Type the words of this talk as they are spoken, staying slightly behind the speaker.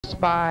address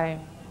by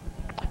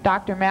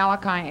Dr.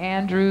 Malachi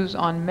Andrews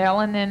on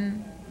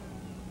melanin,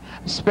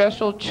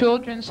 special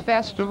children's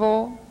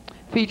festival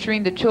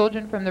featuring the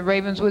children from the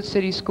Ravenswood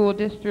City School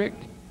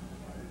District.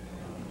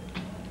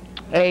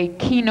 A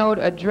keynote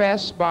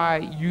address by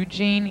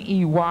Eugene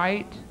E.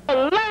 White. A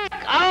lack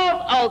of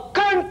a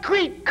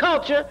concrete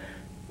culture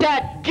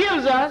that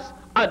gives us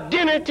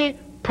identity,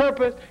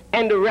 purpose,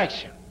 and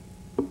direction.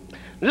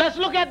 Let's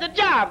look at the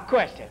job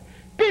question.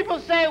 People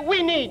say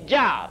we need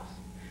jobs,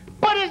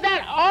 but is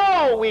that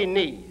all we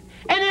need?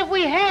 And if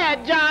we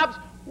had jobs,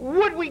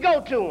 would we go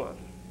to them?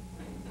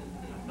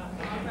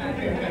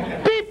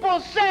 People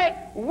say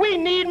we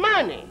need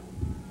money,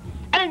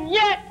 and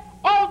yet,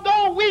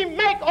 although we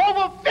make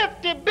over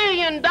 $50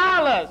 billion,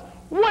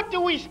 what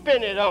do we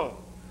spend it on?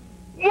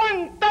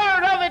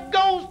 1/3 of it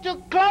goes to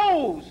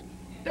clothes.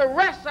 The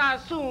rest, I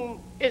assume,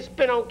 is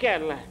spent on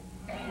Cadillac.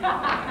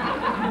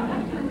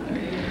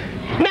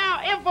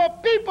 Now, if a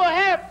people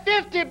have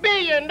 $50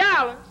 billion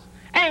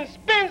and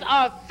spends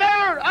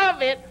 1/3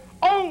 of it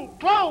on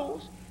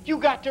clothes, you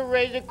got to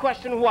raise the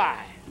question, why?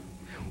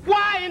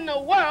 Why in the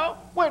world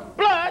would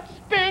Blood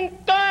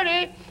spend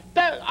 33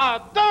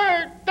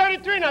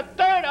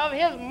 1/3 of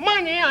his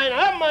money and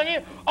her money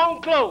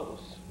on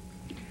clothes?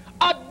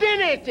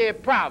 Identity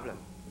problem.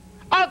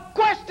 A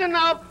question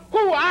of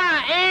who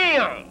I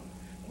am.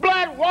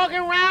 Blood walking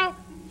around,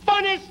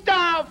 funny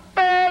style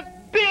furs,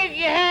 big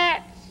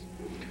hats,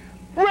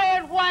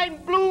 red, white,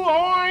 and blue,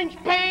 orange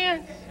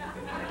pants,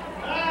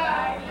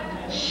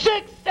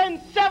 6 and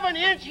 7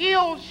 inch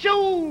heel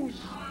shoes.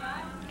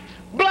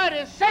 Blood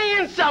is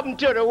saying something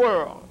to the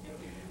world.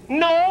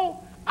 No,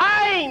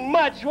 I ain't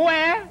much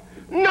wear.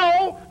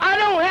 No, I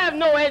don't have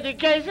no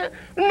education.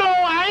 No,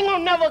 I ain't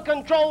gonna never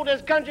control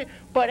this country,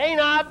 but ain't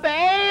I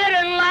bad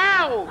and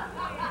loud?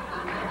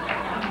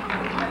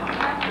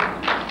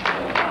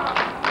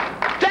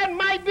 That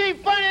might be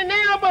funny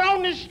now, but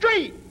on the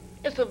street,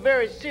 it's a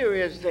very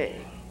serious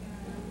thing.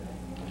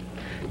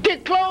 The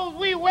clothes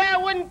we wear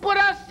wouldn't put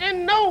us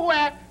in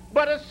nowhere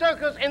but a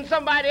circus in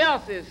somebody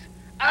else's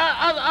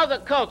other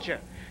culture.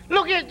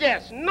 Look at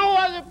this. No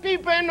other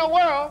people in the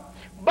world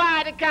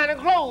buy the kind of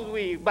clothes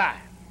we buy.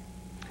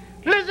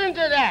 Listen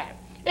to that.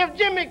 If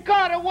Jimmy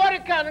Carter wore the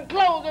kind of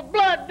clothes that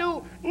Blood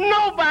do,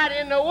 nobody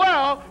in the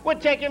world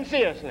would take him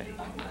seriously.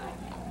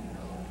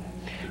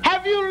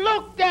 Have you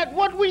looked at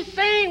what we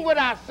sing with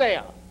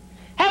ourselves?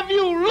 Have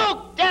you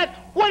looked at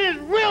what is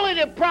really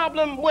the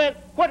problem with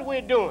what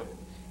we're doing?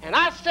 And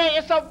I say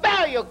it's a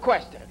value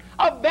question,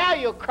 a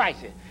value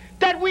crisis,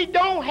 that we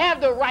don't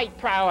have the right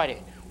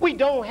priority, we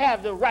don't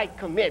have the right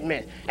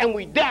commitment, and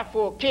we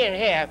therefore can't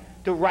have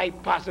the right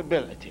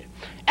possibility.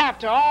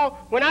 After all,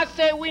 when I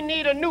say we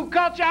need a new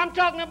culture, I'm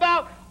talking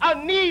about a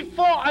need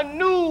for a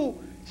new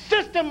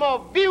system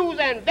of views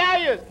and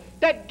values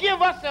that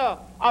give us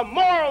a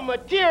moral,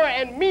 material,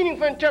 and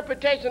meaningful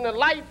interpretation of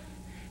life,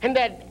 and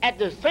that at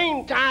the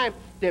same time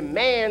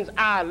demands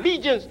our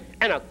allegiance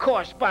and a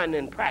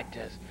corresponding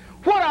practice.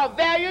 What are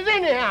values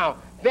anyhow?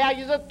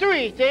 Values are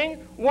 3 things.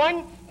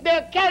 One,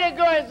 they're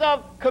categories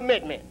of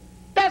commitment.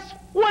 That's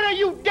what are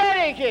you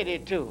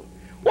dedicated to?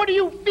 What do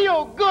you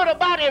feel good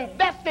about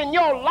investing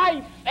your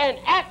life and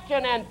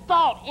action and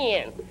thought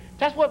in?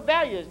 That's what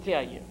values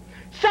tell you.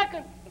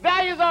 Second,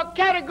 values are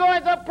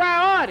categories of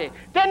priority.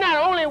 They're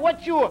not only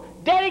what you are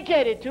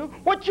dedicated to,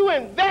 what you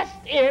invest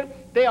in,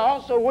 they're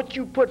also what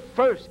you put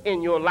first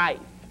in your life.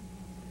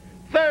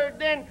 Third,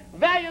 then,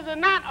 values are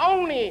not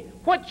only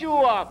what you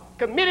are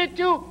committed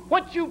to,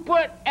 what you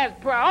put as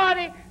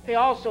priority, they're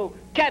also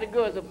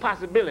categories of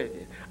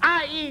possibilities,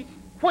 i.e.,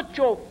 what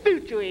your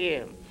future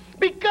is.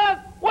 Because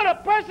what a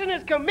person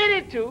is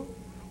committed to,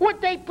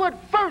 what they put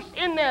first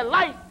in their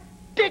life,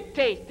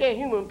 dictates their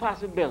human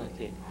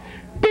possibility.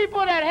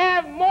 People that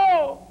have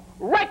more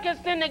records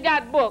than they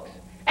got books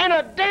and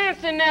are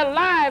dancing their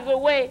lives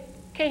away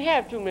can't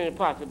have too many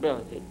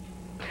possibilities.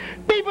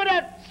 People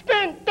that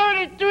spend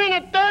 33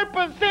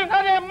 1/3%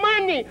 of their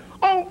money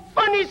on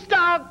funny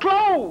style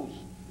clothes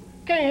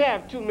can't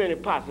have too many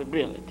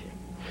possibilities.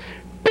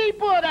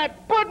 People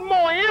that put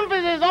more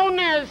emphasis on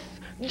their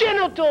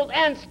genitals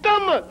and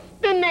stomach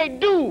than they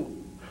do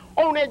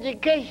on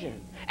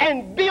education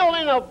and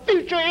building a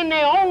future in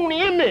their own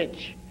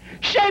image,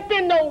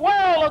 shaping the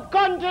world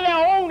according to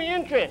their own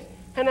interests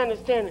and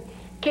understanding,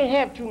 can't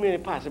have too many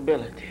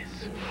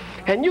possibilities.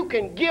 And you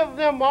can give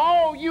them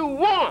all you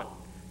want.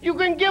 You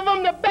can give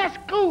them the best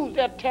schools,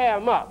 they'll tear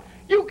them up.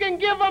 You can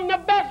give them the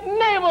best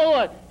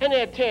neighborhood, and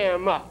they'll tear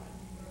them up.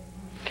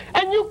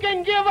 And you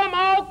can give them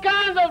all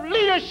kinds of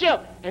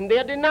leadership, and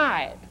they'll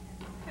deny it.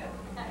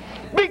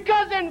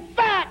 Because in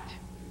fact,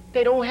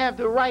 they don't have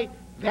the right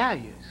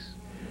values,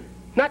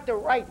 not the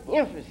right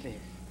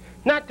emphasis,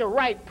 not the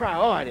right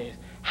priorities.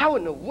 How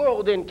in the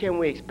world then can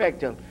we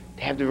expect them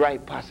to have the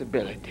right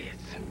possibilities?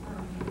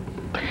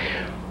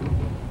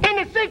 In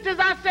the 60s,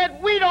 I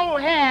said we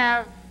don't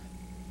have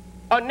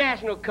a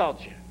national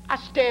culture. I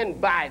stand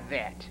by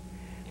that.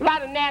 A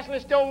lot of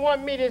nationalists don't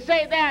want me to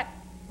say that,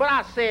 but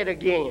I'll say it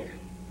again.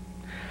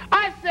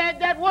 I said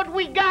that what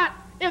we got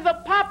is a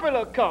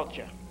popular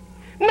culture.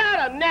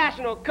 not a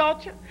national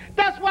culture.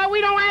 That's why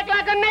we don't act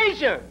like a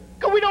nation,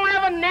 because we don't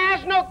have a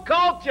national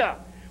culture.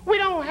 We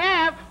don't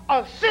have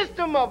a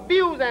system of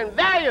views and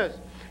values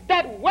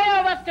that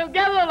weld us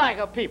together like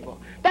a people,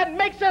 that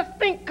makes us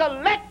think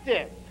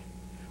collective.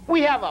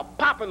 We have a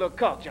popular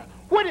culture.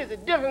 What is the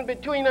difference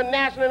between a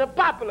national and a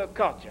popular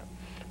culture?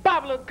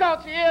 Popular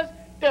culture is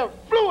the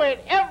fluid,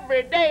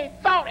 everyday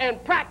thought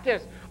and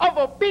practice of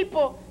a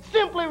people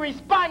simply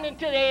responding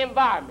to their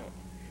environment.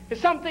 There's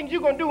some things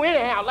you're going to do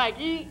anyhow, like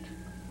eat,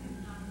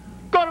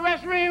 go to the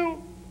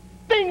restroom,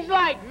 things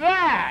like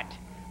that.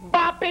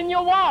 Bop in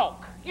your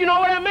walk. You know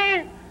what I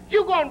mean?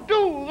 You're going to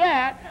do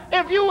that.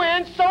 If you were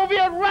in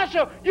Soviet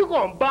Russia, you're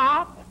going to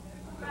bop.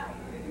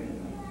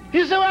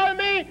 You see what I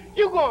mean?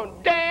 You're going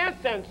to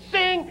dance and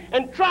sing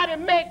and try to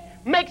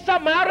make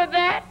something out of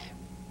that.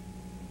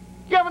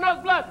 You ever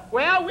notice blood?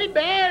 Well, we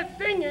bad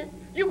singing.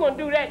 You're going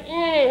to do that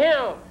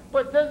anyhow.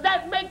 But does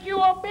that make you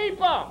a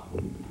people?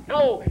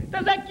 No.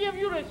 Does that give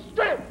you the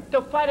strength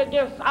to fight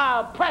against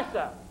our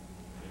oppressor?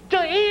 To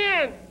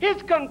end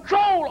his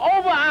control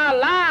over our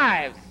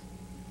lives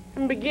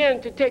and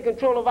begin to take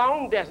control of our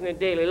own destiny in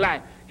daily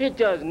life? It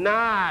does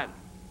not.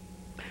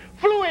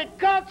 Fluid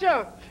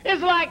culture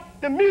is like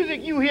the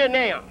music you hear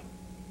now.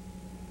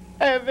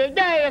 Every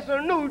day it's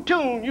a new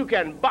tune you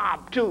can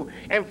bob to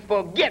and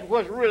forget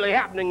what's really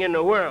happening in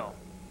the world.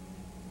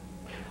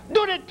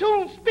 Do the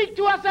tunes speak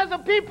to us as a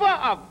people?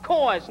 Of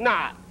course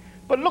not.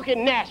 But look at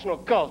national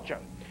culture.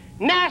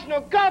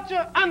 National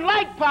culture,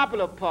 unlike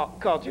popular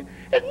culture,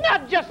 is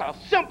not just a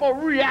simple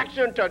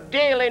reaction to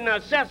daily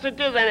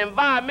necessities and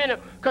environmental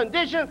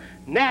conditions.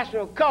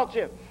 National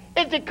culture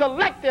is the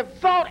collective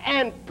thought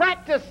and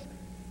practice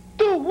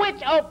through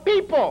which a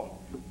people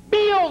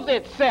builds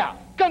itself,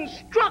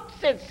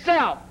 constructs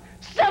itself,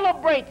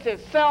 celebrates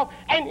itself,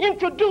 and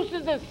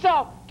introduces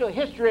itself to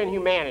history and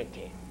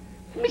humanity.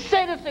 Let me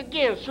say this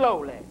again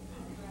slowly.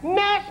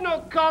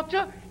 National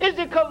culture is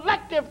the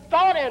collective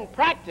thought and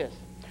practice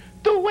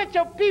through which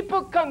a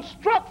people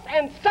constructs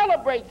and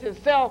celebrates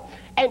itself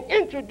and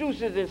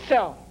introduces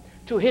itself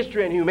to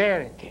history and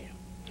humanity.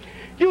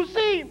 You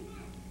see,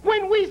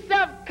 when we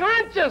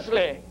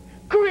self-consciously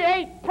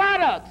create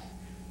products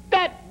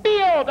that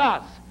build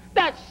us,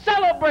 that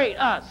celebrate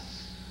us,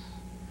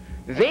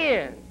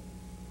 then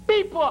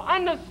people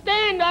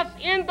understand us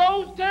in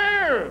those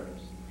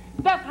terms.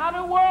 That's how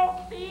the world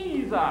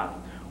sees us.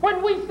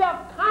 When we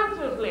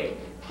self-consciously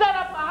set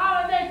up a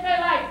holiday,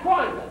 say like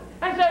Kwanzaa,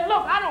 and say,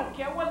 look, I don't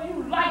care whether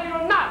you like it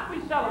or not, we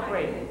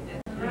celebrate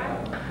it.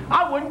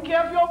 I wouldn't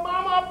care if your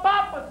mama or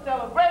papa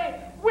celebrate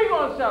it, we're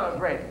going to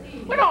celebrate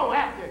it. We don't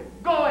have to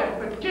go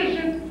and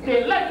petition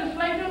the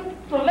legislature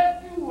to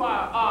let you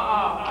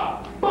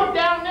put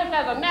down this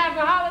as a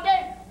national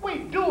holiday. We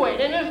do it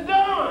and it's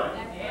done.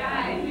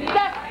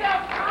 That's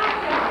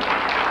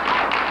self-conscious.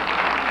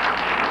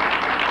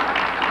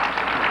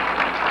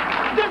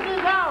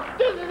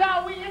 This is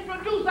how we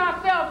introduce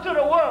ourselves to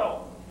the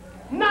world.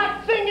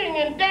 Not singing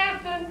and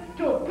dancing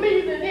to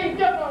please an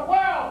indifferent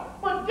world,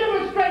 but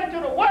demonstrating to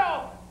the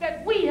world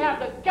that we have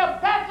the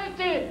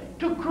capacity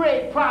to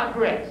create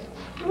progress.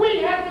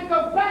 We have the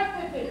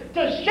capacity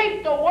to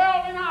shape the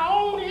world in our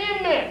own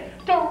image,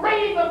 to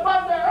raise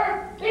above the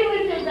earth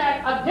images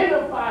that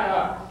identify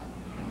us.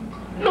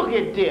 Look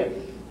at this,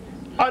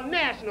 a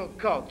national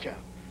culture.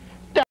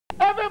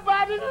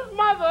 Everybody's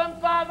mother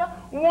and father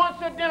wants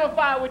to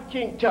identify with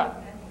King Tut.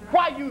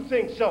 Why you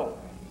think so?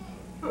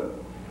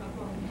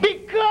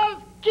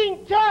 Because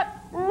King Tut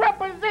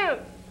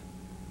represents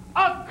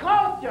a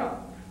culture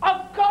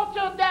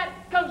that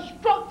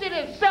constructed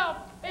itself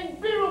in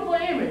beautiful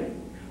images,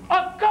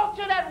 a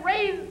culture that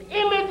raised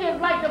images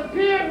like the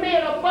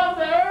pyramid above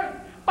the earth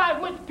by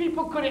which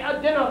people could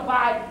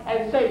identify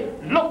and say,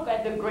 look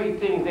at the great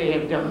things they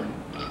have done.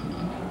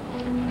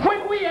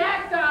 When we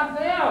ask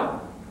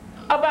ourselves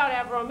about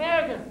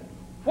Afro-Americans,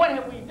 what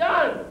have we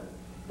done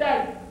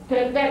that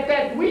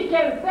we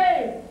can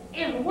say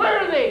is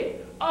worthy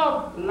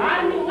of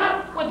lining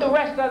up with the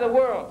rest of the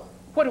world?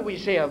 What do we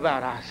say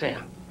about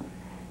ourselves?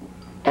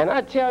 And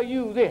I tell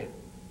you this,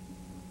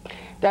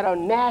 that a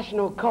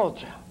national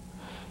culture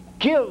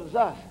gives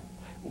us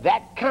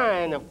that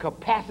kind of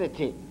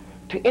capacity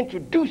to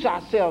introduce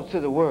ourselves to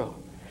the world.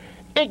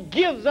 It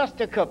gives us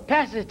the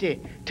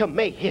capacity to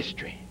make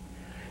history.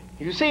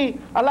 You see,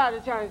 a lot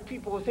of times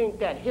people think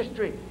that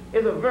history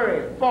is a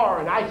very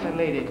foreign,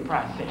 isolated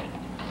process.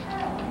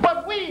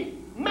 But we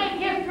make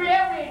history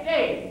every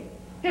day.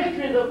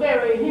 History is a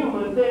very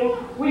human thing.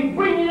 We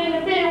bring it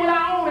into being with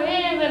our own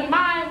hands and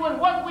minds with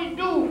what we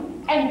do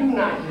and do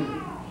not do.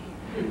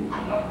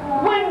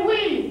 When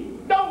we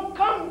don't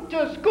come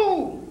to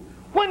school,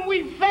 when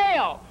we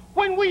fail,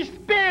 when we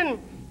spend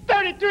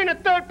 33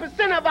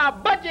 1/3% of our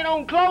budget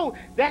on clothes,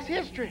 that's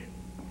history.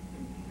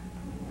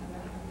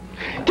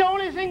 The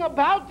only thing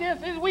about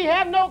this is we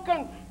have no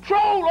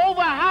control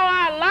over how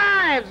our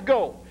lives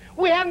go.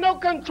 We have no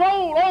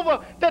control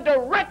over the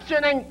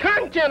direction and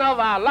content of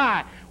our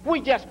lives. We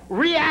just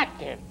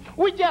reacting.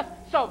 We just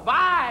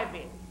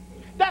surviving.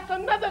 That's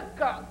another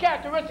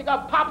characteristic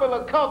of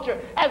popular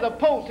culture as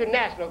opposed to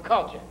national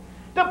culture.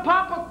 The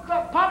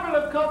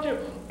popular culture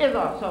is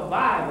a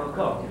survival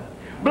culture.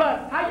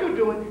 Blood, how you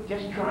doing?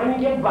 Just trying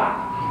to get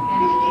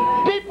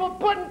by. People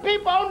putting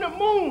people on the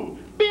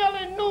moon,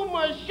 building new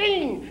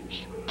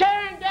machines,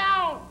 tearing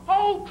down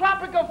whole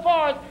tropical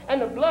forests,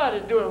 and the blood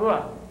is doing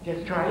what?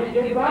 Just trying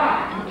to get by.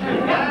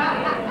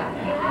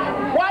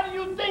 Why do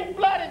you think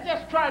blood is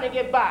just trying to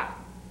get by?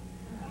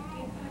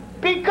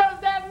 Because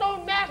there's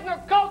no national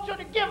culture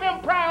to give him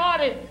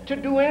priority to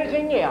do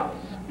anything else.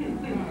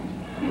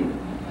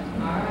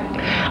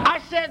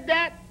 I said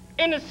that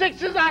in the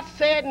 60s, I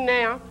said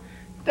now.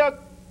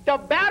 The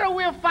battle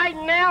we're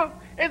fighting now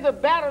is a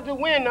battle to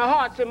win the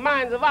hearts and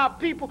minds of our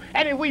people,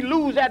 and if we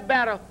lose that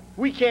battle,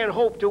 we can't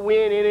hope to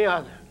win any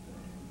other.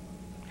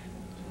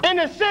 In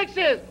the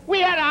 60s,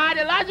 we had an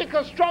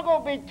ideological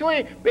struggle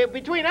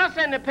between us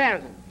and the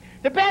Panthers.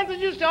 The Panthers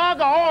used to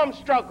argue armed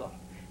struggle.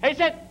 They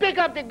said, pick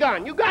up the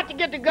gun. You got to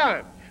get the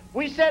gun.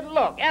 We said,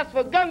 look, as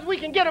for guns, we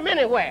can get them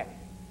anywhere,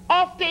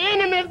 off the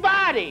enemy's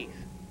bodies.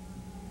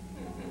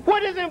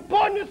 What is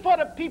important is for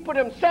the people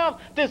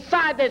themselves to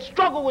decide that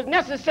struggle was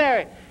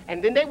necessary,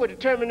 and then they would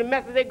determine the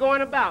method they're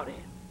going about it.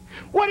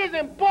 What is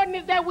important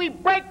is that we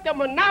break the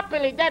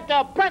monopoly that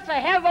the oppressor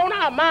has on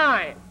our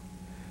mind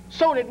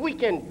so that we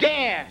can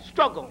dare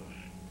struggle.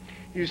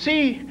 You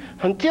see,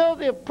 until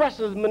the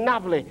oppressor's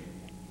monopoly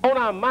on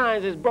our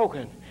minds is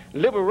broken,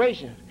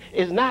 liberation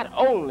is not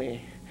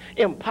only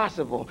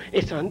impossible,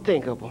 it's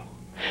unthinkable.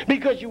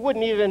 Because you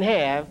wouldn't even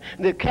have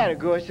the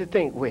categories to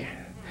think with.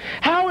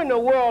 How in the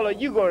world are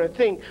you going to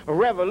think a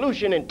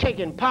revolution and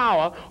taking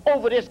power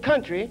over this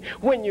country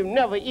when you've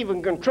never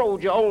even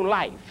controlled your own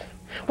life?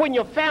 When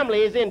your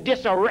family is in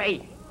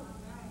disarray?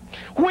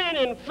 When,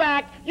 in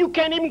fact, you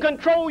can't even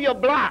control your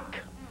block?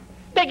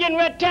 They're getting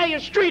ready to tear your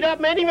street up,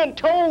 man, even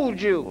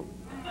told you.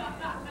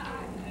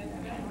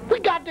 We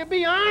got to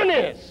be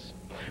honest.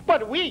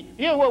 But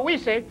here's what we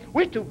say,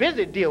 we're too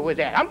busy to deal with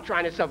that. I'm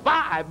trying to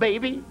survive,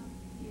 baby.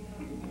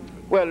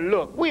 Well,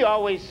 look, we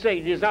always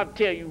say this, I'll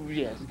tell you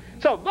this.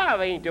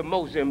 Survival ain't the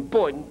most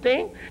important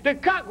thing. The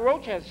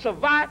cockroach has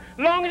survived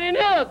longer than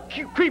other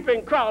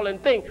creeping, crawling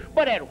thing,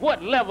 but at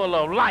what level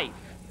of life?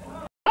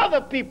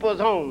 Other people's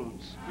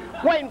homes,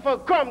 waiting for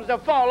crumbs to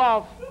fall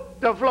off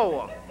the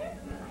floor.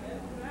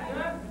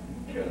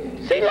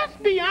 See, let's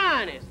be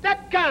honest.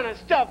 That kind of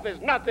stuff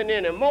is nothing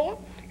anymore.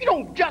 You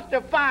don't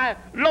justify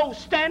low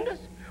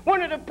standards.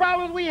 One of the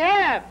problems we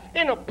have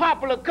in a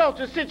popular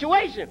culture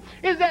situation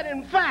is that,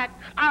 in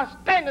fact, our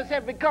standards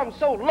have become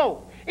so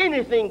low,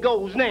 anything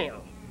goes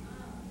now.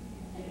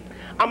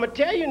 I'm going to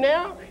tell you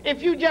now,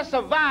 if you just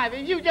survive,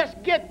 if you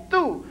just get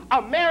through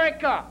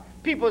America,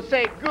 people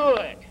say,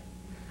 good.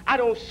 I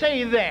don't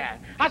say that.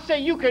 I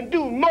say you can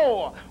do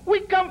more.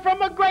 We come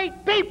from a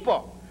great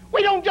people.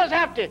 We don't just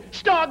have to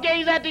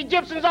stargaze at the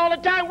Egyptians all the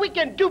time. We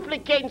can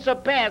duplicate and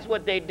surpass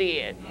what they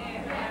did.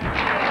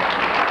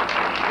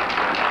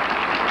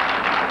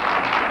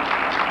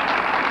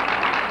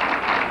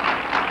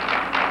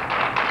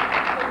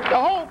 The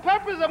whole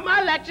purpose of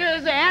my lecture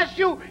is to ask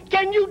you,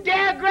 can you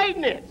dare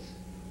greatness?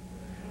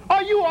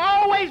 Are you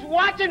always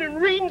watching and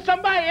reading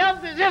somebody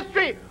else's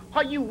history?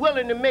 Are you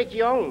willing to make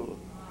your own?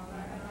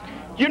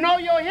 You know,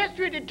 your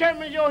history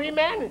determines your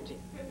humanity.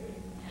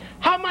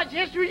 How much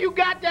history you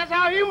got, that's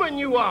how human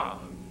you are.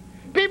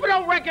 People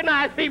don't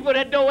recognize people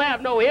that don't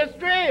have no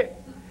history.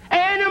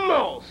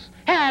 Animals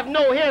have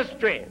no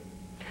history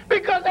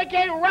because they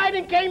can't write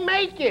and can't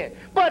make it.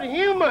 But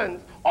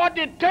humans are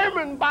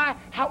determined by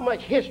how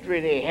much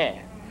history they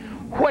have.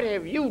 What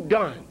have you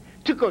done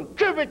to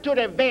contribute to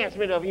the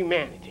advancement of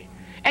humanity?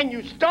 And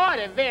you start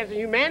advancing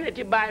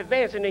humanity by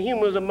advancing the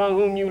humans among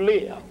whom you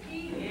live.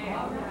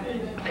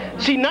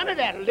 See, none of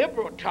that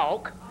liberal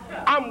talk,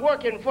 I'm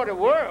working for the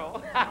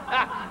world.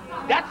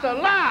 That's a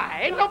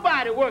lie. Ain't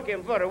nobody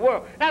working for the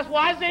world. That's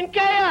why it's in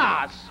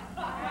chaos.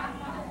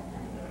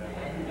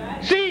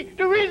 See,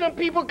 the reason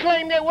people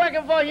claim they're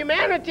working for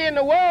humanity in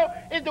the world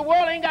is the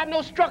world ain't got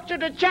no structure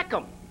to check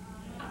them.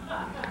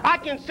 I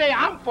can say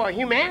I'm for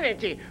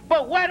humanity,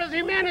 but where does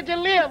humanity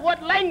live?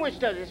 What language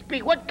does it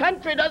speak? What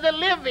country does it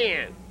live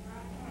in?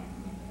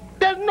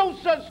 There's no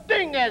such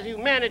thing as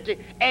humanity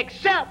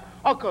except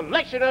a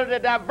collection of the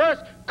diverse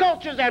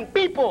cultures and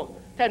people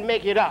that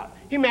make it up.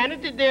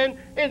 Humanity then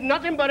is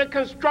nothing but a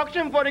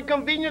construction for the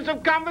convenience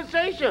of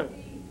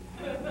conversation.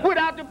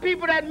 Without the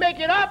people that make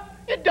it up,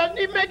 it doesn't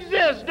even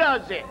exist,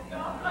 does it?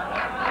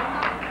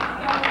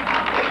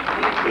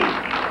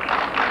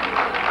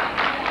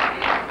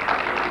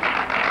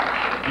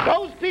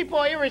 Those people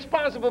are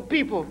irresponsible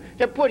people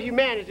that put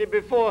humanity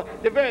before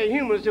the very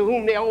humans to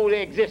whom they owe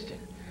their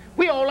existence.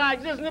 We owe our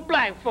existence to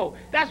black folk.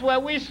 That's where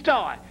we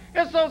start.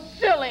 It's so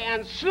silly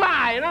and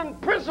sly and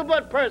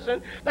unprincipled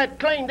person that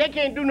claim they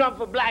can't do nothing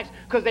for blacks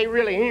because they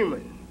really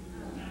human.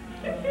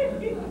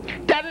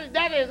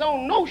 That is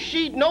on no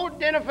sheet, no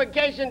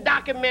identification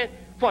document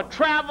for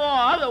travel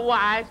or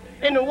otherwise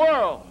in the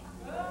world.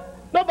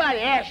 Nobody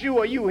asks you,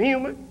 are you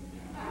human?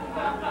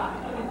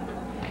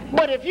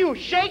 But if you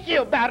shaky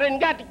about it and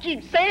got to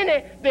keep saying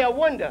it, they'll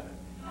wonder.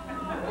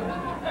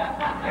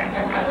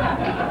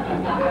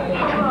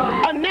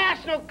 A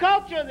national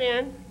culture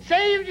then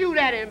saves you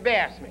that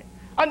embarrassment.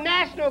 A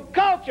national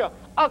culture,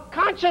 a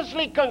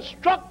consciously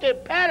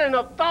constructed pattern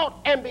of thought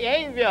and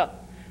behavior,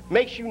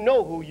 makes you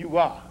know who you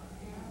are.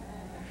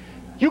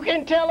 You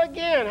can tell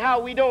again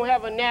how we don't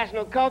have a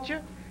national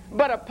culture,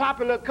 but a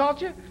popular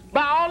culture,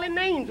 by all the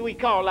names we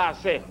call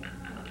ourselves.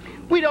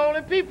 We're the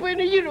only people in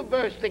the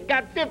universe that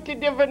got 50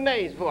 different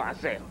names for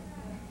ourselves.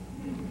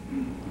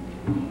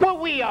 What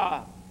we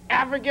are,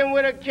 African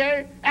with a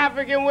K,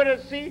 African with a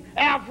C,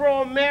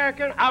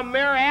 Afro-American,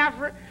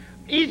 Afro,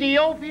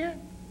 Ethiopian,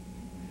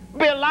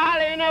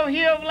 Bilal up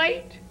here of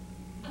late.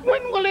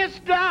 When will it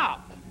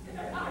stop?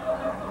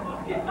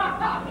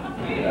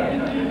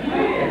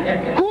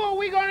 Who are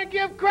we going to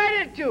give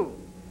credit to?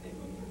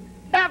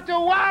 After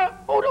a while,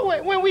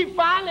 when we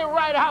finally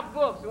write our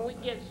books and we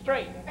get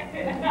straight,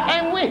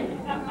 and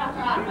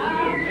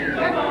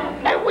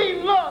we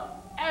look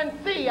and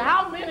see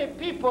how many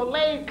people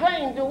lay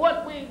claim to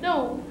what we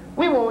do,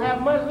 we won't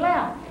have much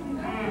left.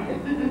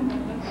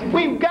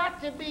 We've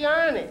got to be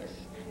honest.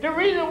 The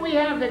reason we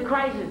have the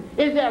crisis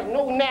is there's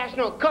no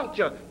national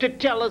culture to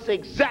tell us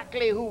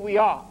exactly who we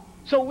are.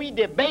 So we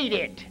debate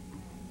it.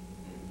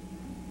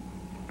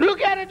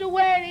 Look at it the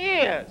way it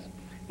is.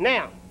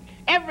 Now,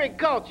 every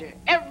culture,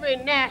 every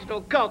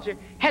national culture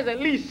has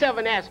at least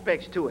 7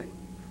 aspects to it.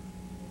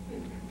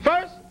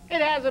 First,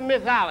 it has a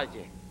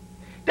mythology.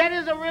 That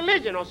is a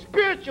religion or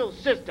spiritual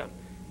system.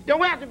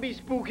 Don't have to be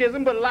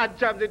spookism, but a lot of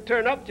times it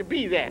turn up to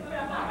be that.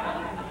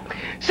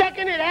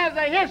 Second, it has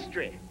a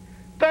history.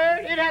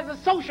 Third, it has a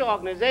social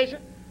organization.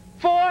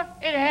 Fourth,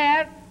 it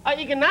has an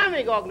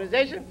economic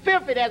organization.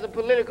 Fifth, it has a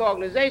political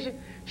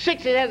organization.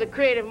 Sixth, it has a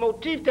creative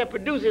motif that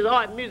produces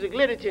art, music,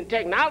 literature, and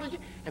technology.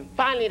 And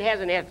finally, it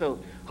has an ethos,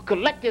 a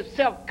collective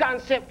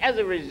self-concept as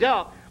a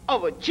result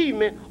of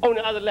achievement on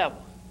the other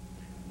level.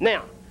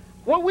 Now,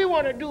 what we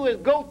want to do is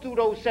go through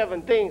those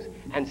 7 things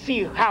and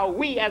see how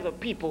we as a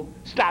people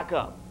stack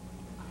up.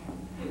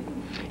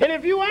 And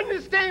if you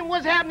understand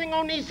what's happening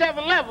on these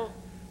 7 levels,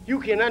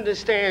 you can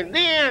understand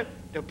then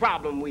the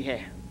problem we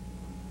have.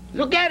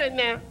 Look at it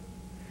now.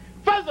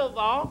 First of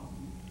all,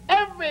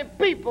 every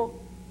people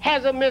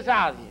has a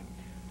mythology,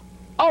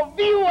 a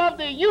view of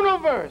the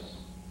universe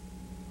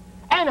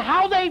and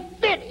how they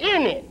fit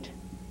in it.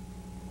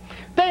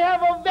 They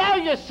have a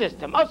value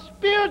system, a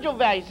spiritual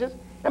value system,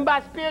 and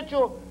by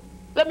spiritual,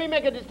 let me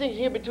make a distinction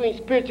here between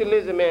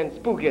spiritualism and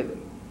spookism.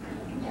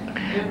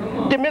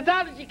 The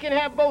mythology can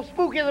have both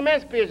spookism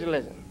and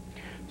spiritualism.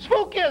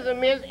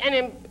 Spookism is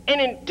an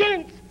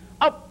intense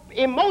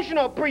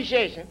emotional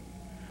appreciation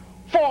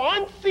for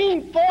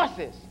unseen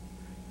forces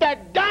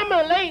that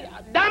dominate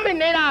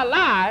our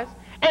lives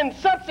and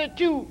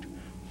substitute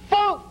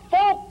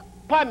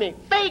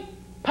fake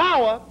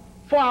power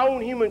for our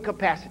own human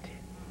capacity.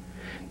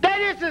 That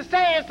is to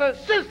say, it's a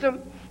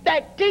system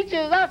that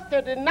teaches us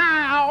to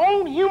deny our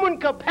own human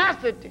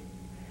capacity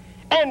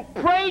and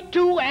pray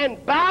to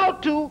and bow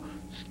to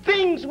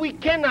things we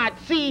cannot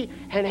see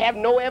and have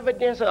no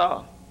evidence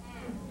of.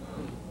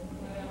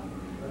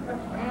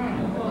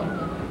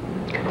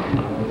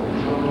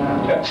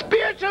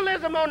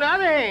 Spiritualism, on the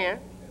other hand,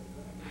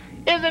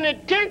 is an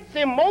intense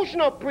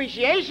emotional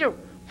appreciation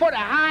for the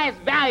highest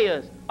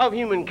values of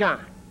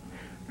humankind.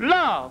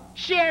 Love,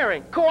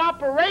 sharing,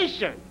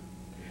 cooperation,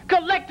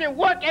 collective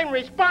work and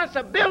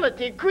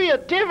responsibility,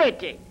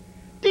 creativity.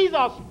 These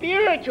are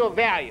spiritual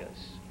values.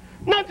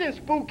 Nothing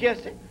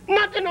spookistic,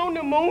 nothing on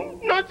the moon,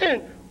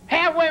 nothing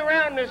halfway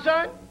around the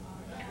sun.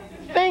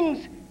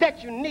 Things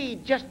that you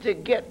need just to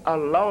get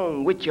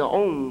along with your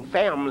own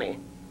family.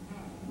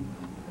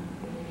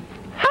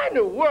 How in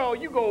the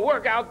world you gonna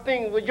work out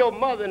things with your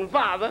mother and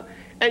father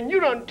and you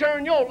done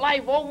turn your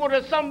life over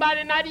to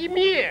somebody not even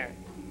here?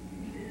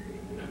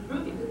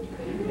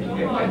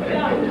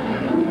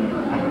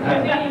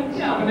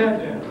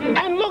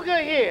 And look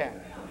at here.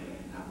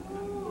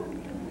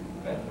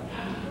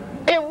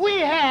 If we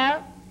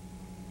have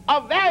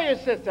a value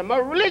system,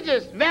 a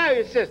religious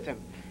value system,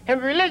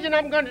 and religion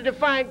I'm going to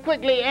define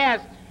quickly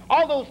as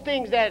all those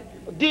things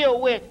that deal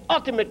with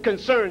ultimate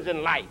concerns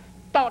in life.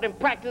 Thought and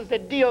practice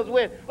that deals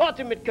with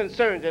ultimate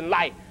concerns in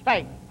life.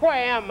 Like, where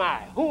am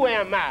I? Who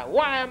am I?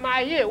 Why am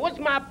I here? What's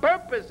my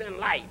purpose in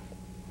life?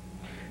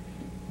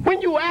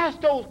 When you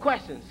ask those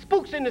questions,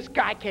 spooks in the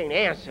sky can't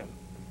answer them.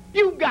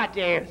 You got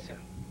to answer.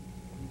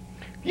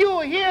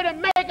 You're here to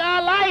make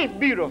our life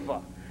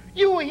beautiful.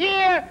 You're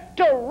here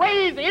to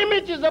raise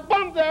images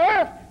above the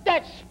earth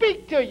that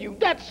speak to you,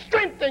 that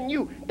strengthen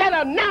you, that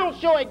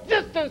announce your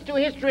existence to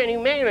history and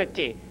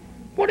humanity.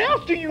 What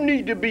else do you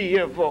need to be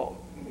here for?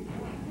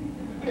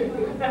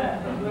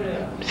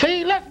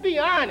 See, let's be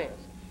honest.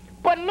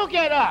 But look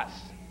at us.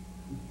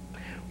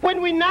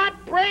 When we're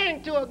not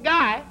praying to a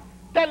guy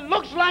that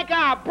looks like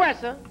our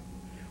oppressor,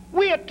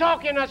 we are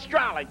talking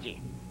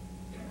astrology.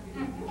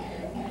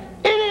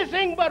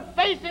 Anything but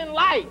facing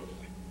life.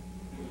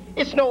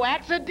 It's no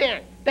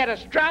accident that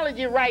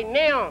astrology right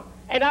now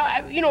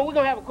And you know, we're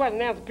going to have a question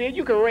and answer period.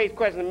 You can raise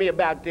questions to me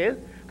about this,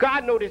 because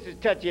I know this is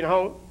touching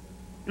home.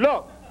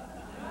 Look,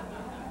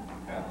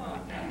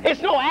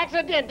 it's no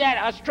accident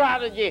that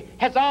astrology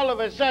has all of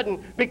a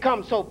sudden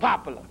become so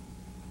popular.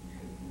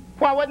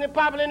 Why wasn't it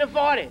popular in the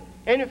 40s,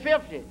 in the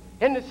 50s,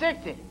 in the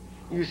 60s?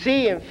 You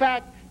see, in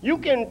fact, you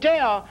can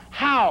tell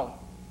how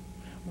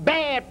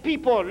bad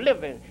people are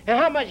living and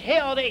how much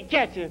hell they're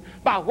catching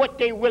by what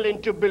they're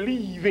willing to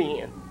believe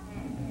in.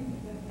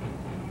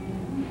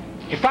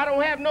 If I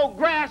don't have no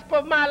grasp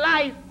of my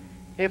life,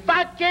 if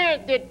I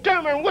can't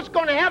determine what's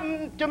going to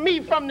happen to me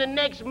from the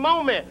next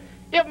moment,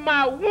 if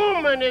my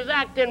woman is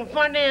acting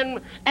funny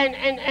and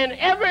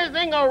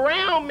everything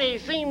around me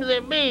seems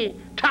to be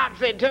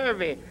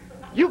topsy-turvy,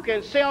 you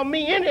can sell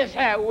me any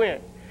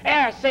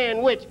air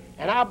sandwich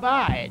and I'll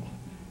buy it.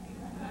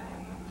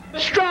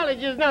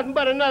 Astrology is nothing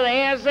but another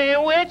air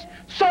sandwich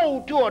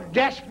sold to a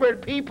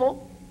desperate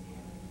people.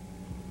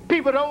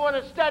 People don't want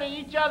to study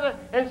each other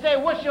and say,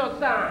 what's your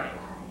sign?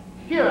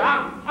 Here,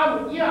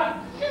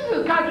 this is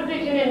a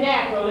contradiction in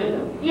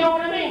nationalism. You know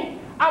what I mean?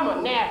 I'm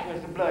a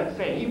nationalist, the blood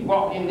said. He's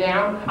walking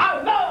down.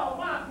 I love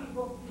my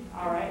people.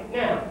 All right,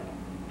 now,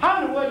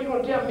 how in the world you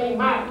going to tell me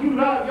you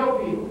love your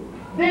people?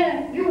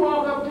 Then you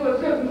walk up to a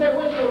sister and say,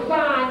 what's your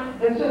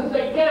sign? And sister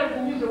say, Cancer.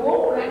 And you say,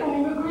 whoa, that don't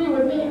even agree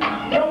with me.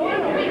 No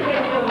wonder we can't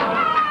get along.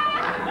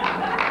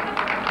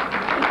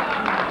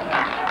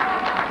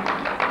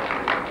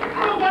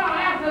 Look how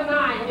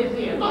asinine this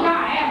is. Look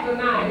how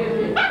asinine this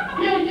is.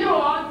 Here you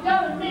are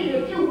telling me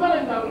that you're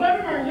willing to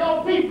learn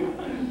your people,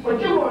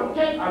 but you're going to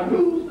take a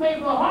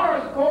newspaper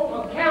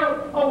horoscope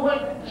account of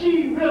what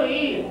she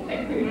really is.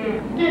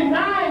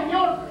 Denying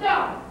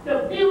yourself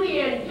the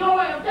beauty and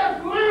joy of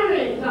just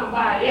learning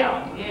somebody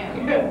else.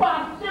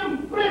 By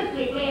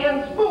simplistically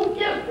and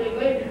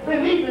spookistically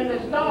believing the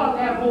stars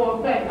have more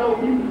effect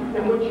on you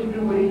than what you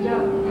do with each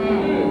other.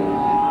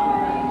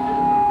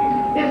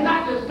 It's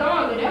not the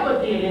stars that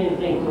ever did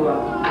anything to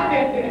us.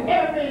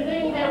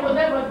 Everything that was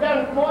ever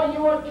done for you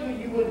or to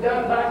you was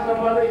done by some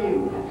other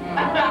you.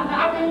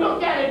 I mean,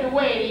 look at it the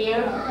way it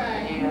is.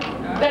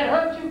 That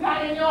hurt you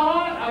got in your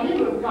heart, a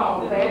human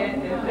cause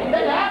that.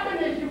 That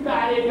happiness you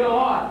got in your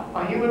heart,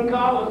 a human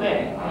cause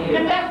that.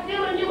 The best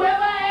feeling you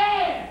ever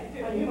had,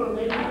 a human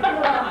made you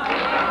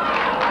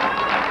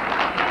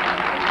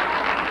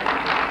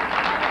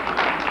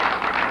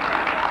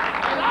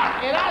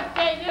And I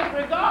say this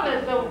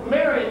regardless of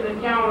Mary's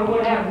account of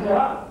what happened to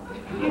her.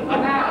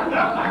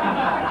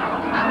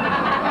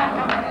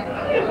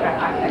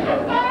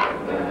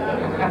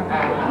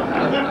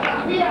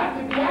 We have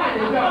to be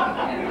honest, though.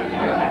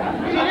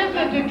 See, this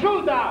is the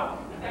truth of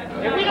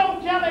it. If we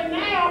don't tell it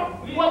now,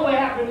 what will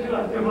happen to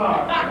us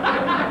tomorrow?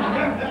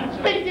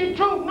 Speak the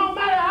truth, no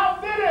matter how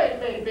bitter it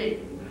may be.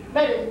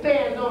 Let it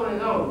stand on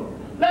its own.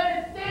 Let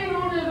it stand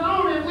on its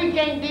own if we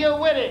can't deal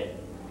with it.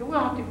 We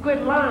have to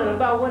quit lying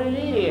about what it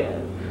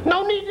is.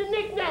 No need to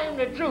nickname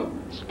the truth.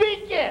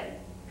 Speak it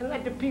and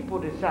let the people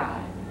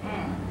decide.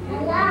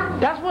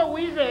 That's what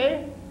we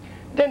say.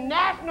 The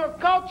national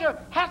culture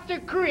has to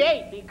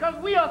create, because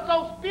we are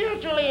so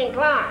spiritually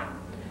inclined.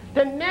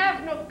 The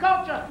national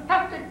culture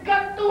has to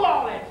cut through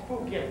all that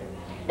spookism.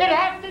 It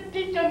has to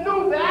teach a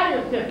new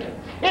value system.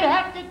 It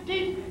has to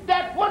teach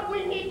that what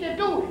we need to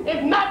do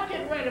is not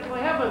get ready for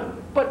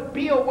heaven, but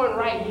build one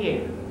right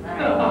here.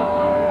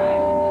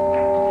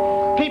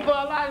 People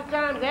a lot of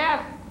times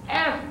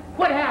ask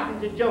what happened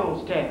to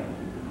Jonestown?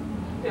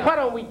 Why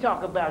don't we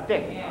talk about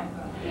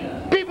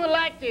that? People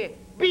like to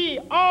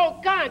give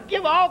all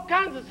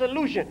kinds of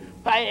solutions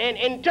and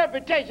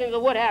interpretations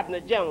of what happened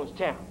to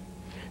Jonestown.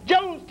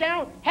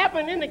 Jonestown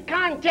happened in the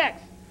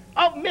context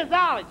of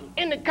mythology,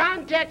 in the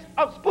context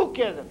of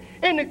spookism,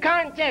 in the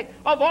context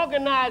of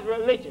organized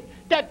religion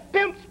that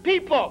pimps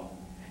people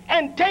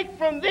and takes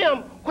from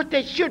them what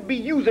they should be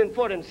using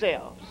for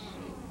themselves.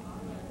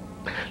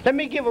 Let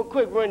me give a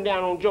quick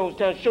rundown on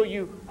Jonestown, show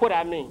you what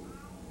I mean.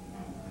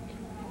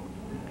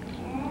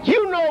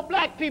 You know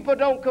black people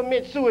don't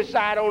commit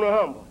suicide on the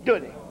humble, do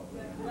they?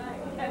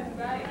 That's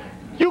right.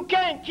 You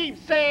can't keep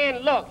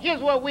saying, look,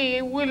 here's what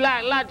we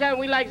like, a lot of times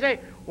we like to say,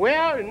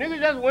 well, the niggas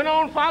just went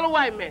on and follow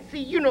white men. See,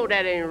 you know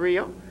that ain't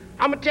real.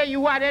 I'm going to tell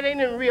you why that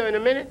ain't real in a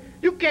minute.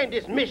 You can't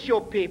dismiss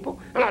your people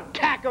and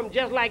attack them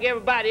just like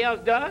everybody else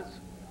does.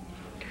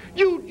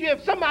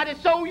 If somebody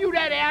sold you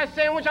that ass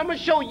sandwich, I'm going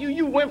to show you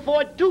you went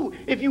for it too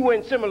if you were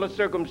in similar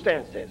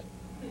circumstances.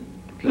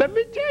 Let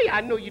me tell you,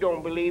 I know you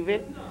don't believe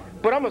it,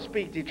 but I'm going to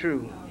speak the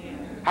truth.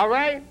 All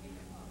right?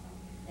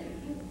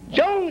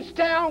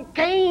 Jonestown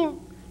came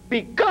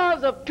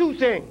because of two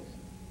things.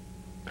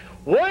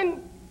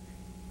 One,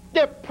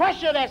 the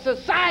pressure that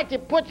society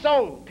puts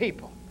on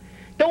people.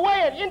 The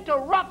way it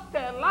interrupts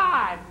their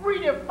lives,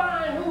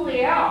 redefines who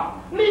they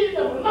are, leaves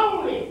them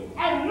lonely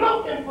and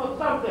looking for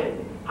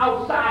something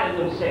outside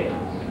of themselves.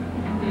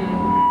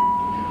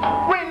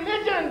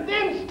 Religion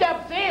then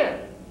steps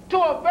in to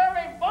a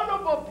very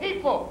vulnerable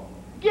people,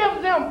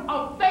 gives them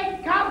a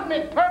fake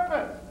cosmic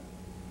purpose,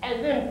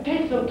 and then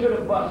takes them to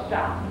the bus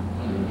stop.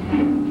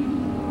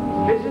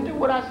 Listen to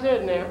what I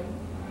said now.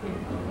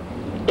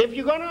 If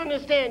you're going to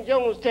understand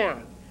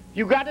Jonestown,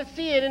 you got to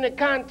see it in the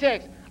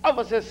context of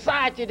a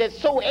society that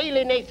so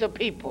alienates a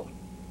people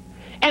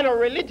and a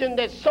religion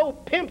that so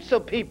pimps a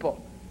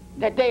people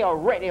that they are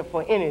ready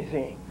for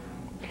anything.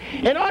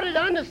 In order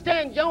to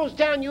understand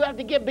Jonestown, you have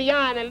to get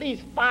beyond at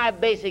least 5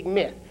 basic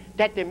myths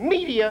that the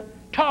media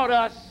taught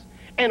us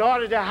in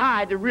order to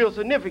hide the real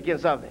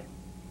significance of it.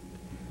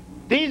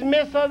 These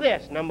myths are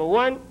this. Number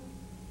 1,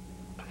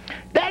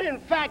 that in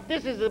fact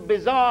this is a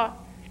bizarre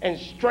and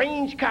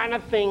strange kind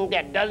of thing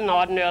that doesn't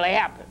ordinarily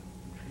happen.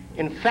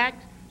 In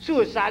fact,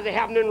 suicides are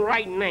happening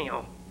right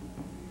now.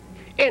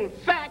 In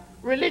fact,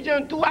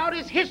 religion throughout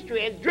its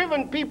history has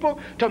driven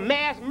people to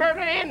mass murder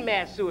and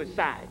mass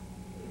suicide.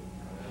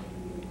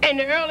 In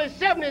the early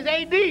 70s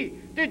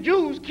AD, the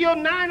Jews killed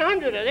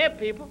 900 of their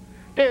people.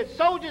 The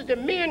soldiers, the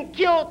men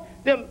killed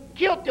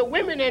the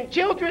women and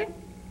children,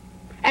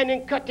 and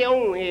then cut their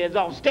own heads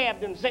off,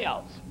 stabbed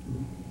themselves.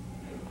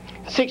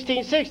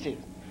 1660s.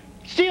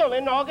 Still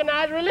in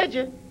organized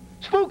religion,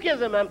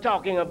 spookism I'm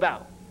talking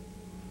about.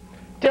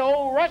 The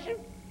old Russians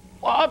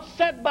were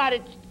upset by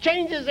the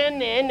changes in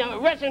the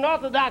Russian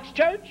Orthodox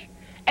Church,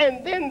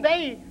 and then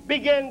they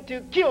began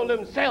to kill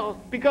themselves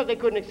because they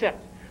couldn't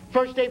accept it.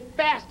 First they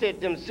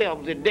fasted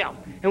themselves to death,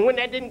 and when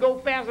that didn't go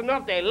fast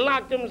enough, they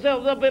locked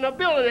themselves up in a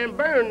building and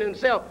burned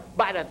themselves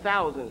by the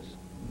thousands.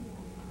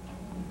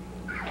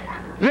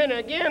 Then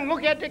again,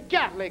 look at the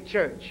Catholic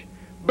Church,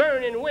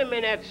 burning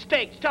women at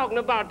stakes, talking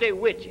about their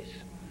witches,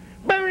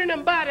 burning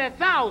them by the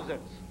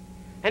thousands.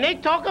 And they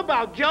talk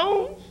about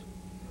Jones.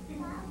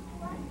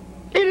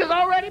 It has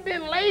already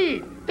been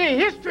laid. The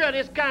history of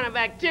this kind of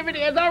activity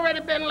has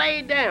already been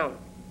laid down.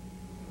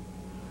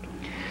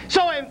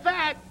 So in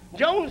fact,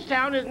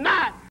 Jonestown is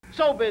not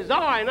so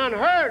bizarre and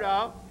unheard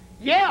of.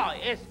 Yeah,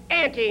 it's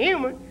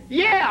anti-human.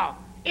 Yeah,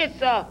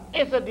 it's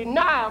a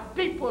denial of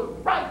people's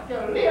right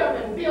to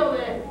live and build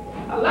their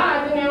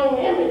lives in their own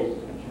image.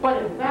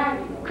 But in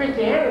fact,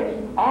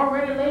 Christianity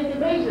already laid the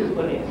basis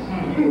for this.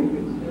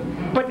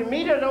 But the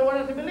media don't want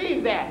us to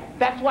believe that.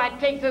 That's why it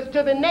takes us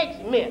to the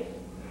next myth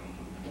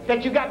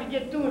that you got to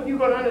get through if you're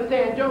going to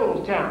understand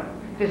Jonestown.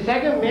 The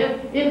second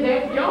myth is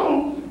that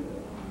Jones,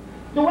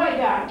 the white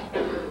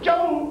guy,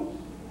 Jones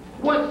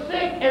was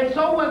sick and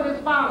so was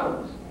his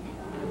followers.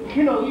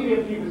 You know, you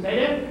hear people say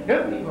that,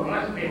 them people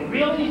must have been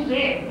really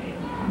sick.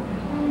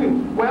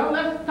 Well,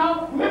 let's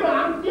talk. Remember,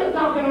 I'm still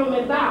talking on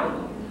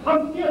mythology.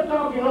 I'm still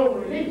talking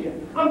on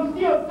religion. I'm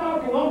still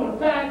talking on the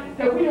fact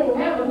that we don't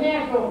have a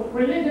national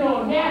religion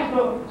or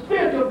national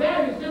spiritual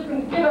value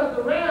system to get us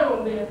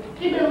around this.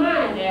 Keep in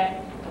mind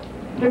that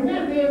the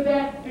myth is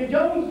that the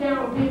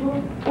Jonestown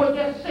people were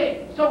just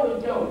sick. So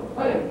was Jones.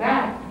 But in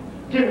fact,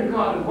 Jimmy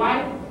Carter's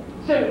wife,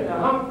 Senator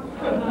Humphrey,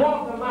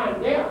 Walter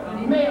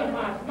Mondale, Mayor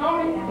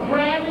Moscone,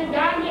 Bradley,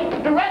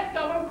 Diamond, the rest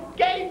of them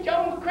gave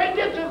Jones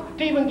credentials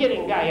to even get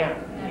in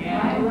Guyana.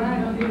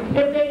 If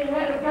they didn't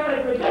have the kind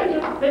of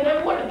credentials, they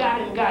never would have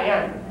got in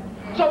Guyana.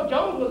 So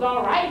Jones was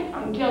all right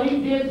until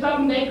he did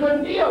something they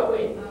couldn't deal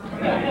with.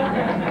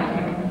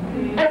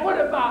 And what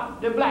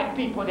about the black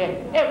people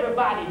that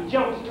everybody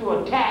jumps to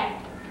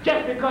attack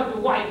just because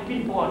the white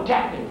people are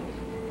attacking?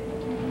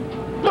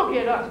 Look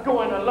at us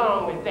going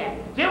along with that.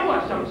 There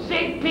were some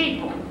sick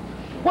people.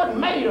 What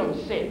made them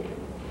sick?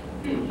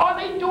 Are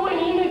they doing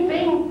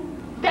anything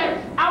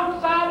that's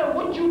outside of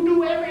what you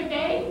do every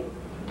day?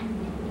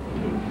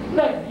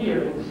 Let's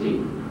hear and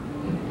see.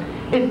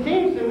 It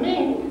seems to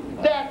me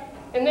that,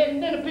 and then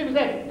the people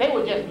say, they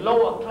were just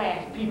lower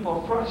class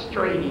people,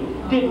 frustrated,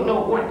 didn't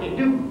know what to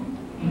do.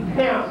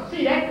 Now,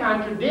 see, that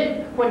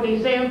contradicts what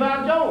they say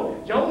about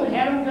Jones. Jones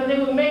had them because they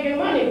was making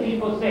money,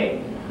 people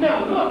say.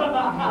 Now, look,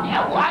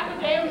 why did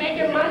they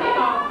making money?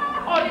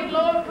 Or they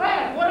lower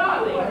class? What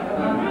are they?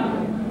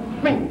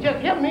 I mean, just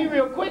help me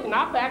real quick and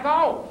I'll back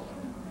off.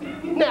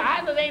 Now,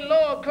 either they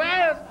lower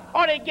class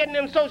or they getting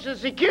them Social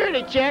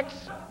Security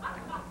checks.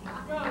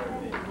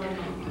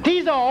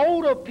 These are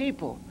older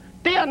people.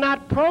 They are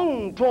not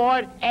prone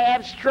toward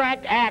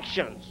abstract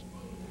actions.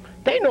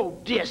 They no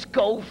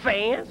disco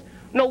fans,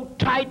 no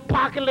tight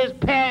pocketless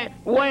pant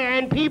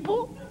wearing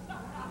people.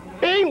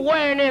 They ain't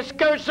wearing their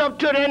skirts up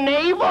to their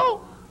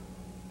navel.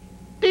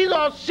 These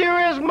are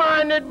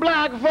serious-minded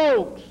black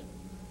folks.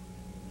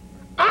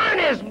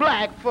 Honest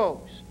black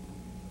folks.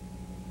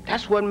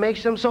 That's what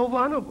makes them so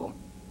vulnerable.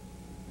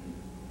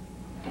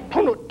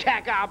 Don't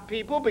attack our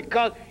people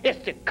because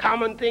it's the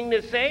common thing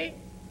to say.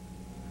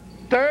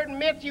 Third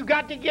myth you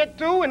got to get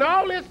through, and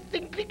all this,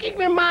 keep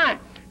in mind,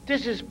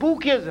 this is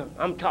spookism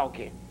I'm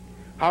talking.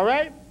 All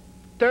right?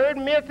 Third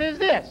myth is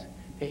this.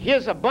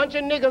 Here's a bunch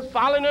of niggas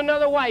following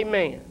another white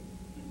man.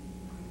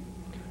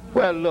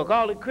 Well, look,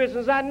 all the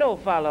Christians I know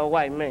follow a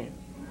white man.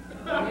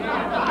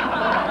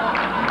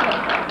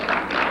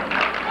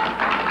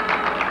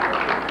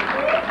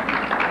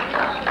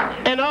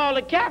 And all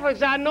the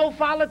Catholics I know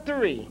follow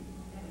 3.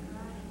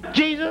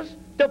 Jesus,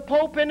 the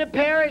Pope, and the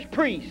parish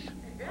priest.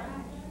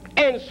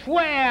 And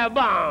swear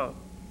bomb.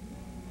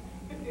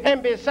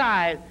 And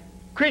besides,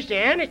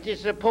 Christianity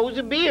is supposed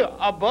to be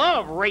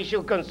above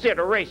racial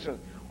considerations.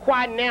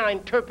 why now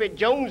interpret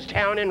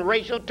Jonestown in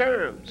racial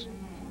terms?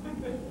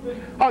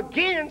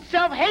 Again,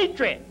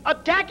 self-hatred,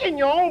 attacking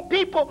your own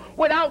people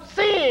without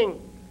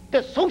seeing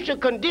the social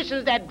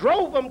conditions that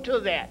drove them to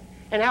that,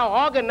 and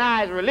how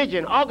organized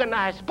religion,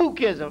 organized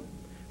spookism,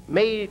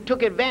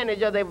 took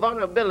advantage of their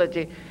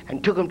vulnerability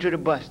and took them to the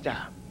bus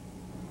stop.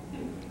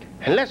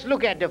 And let's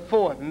look at the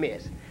fourth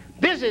myth.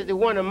 This is the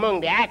one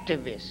among the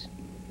activists.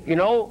 You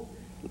know,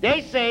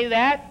 they say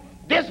that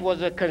this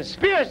was a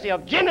conspiracy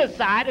of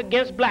genocide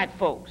against black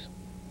folks.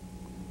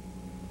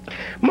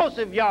 Most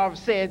of y'all have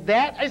said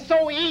that. It's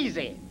so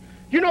easy.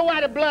 You know why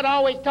the blood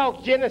always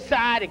talks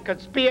genocide and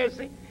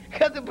conspiracy?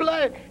 Because the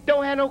blood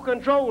don't have no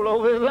control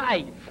over his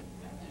life.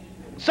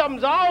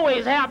 Something's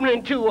always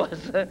happening to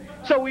us.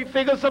 So we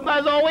figure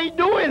somebody's always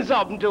doing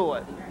something to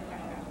us.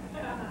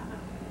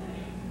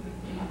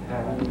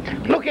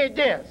 Look at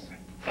this.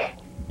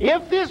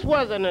 If this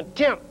was an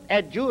attempt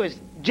at Jewish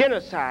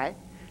genocide,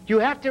 you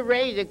have to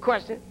raise the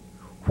question,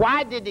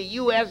 why did the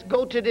U.S.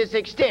 go to this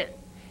extent?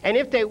 And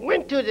if they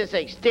went to this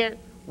extent,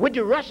 would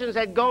the Russians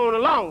have gone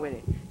along with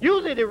it?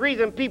 Usually the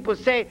reason people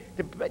say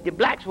the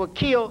blacks were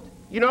killed,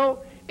 you know,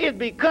 is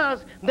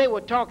because they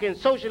were talking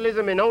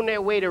socialism and on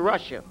their way to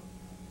Russia.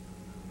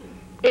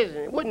 Isn't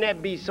it? Wouldn't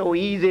that be so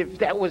easy if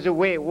that was the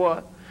way it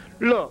was?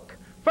 Look,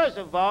 first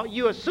of all,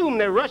 you assume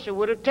that Russia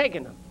would have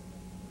taken them.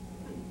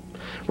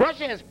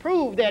 Russia has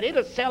proved that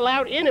it'll sell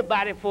out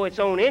anybody for its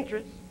own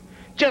interests,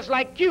 just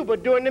like Cuba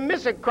during the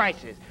missile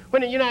crisis.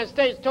 When the United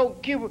States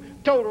told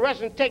the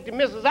Russians to take the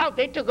missiles out,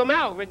 they took them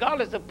out,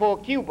 regardless of poor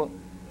Cuba.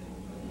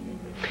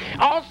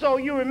 Also,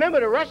 you remember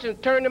the Russians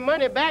turned the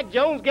money back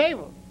Jones gave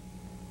them.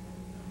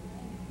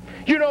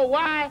 You know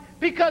why?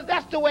 Because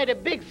that's the way the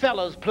big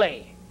fellas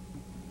play.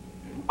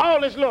 All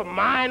this little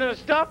minor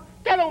stuff,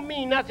 that don't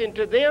mean nothing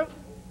to them.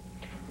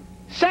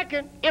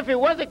 Second, if it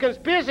was a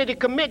conspiracy to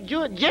commit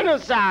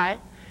genocide,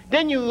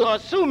 then you're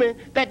assuming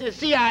that the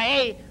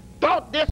CIA thought this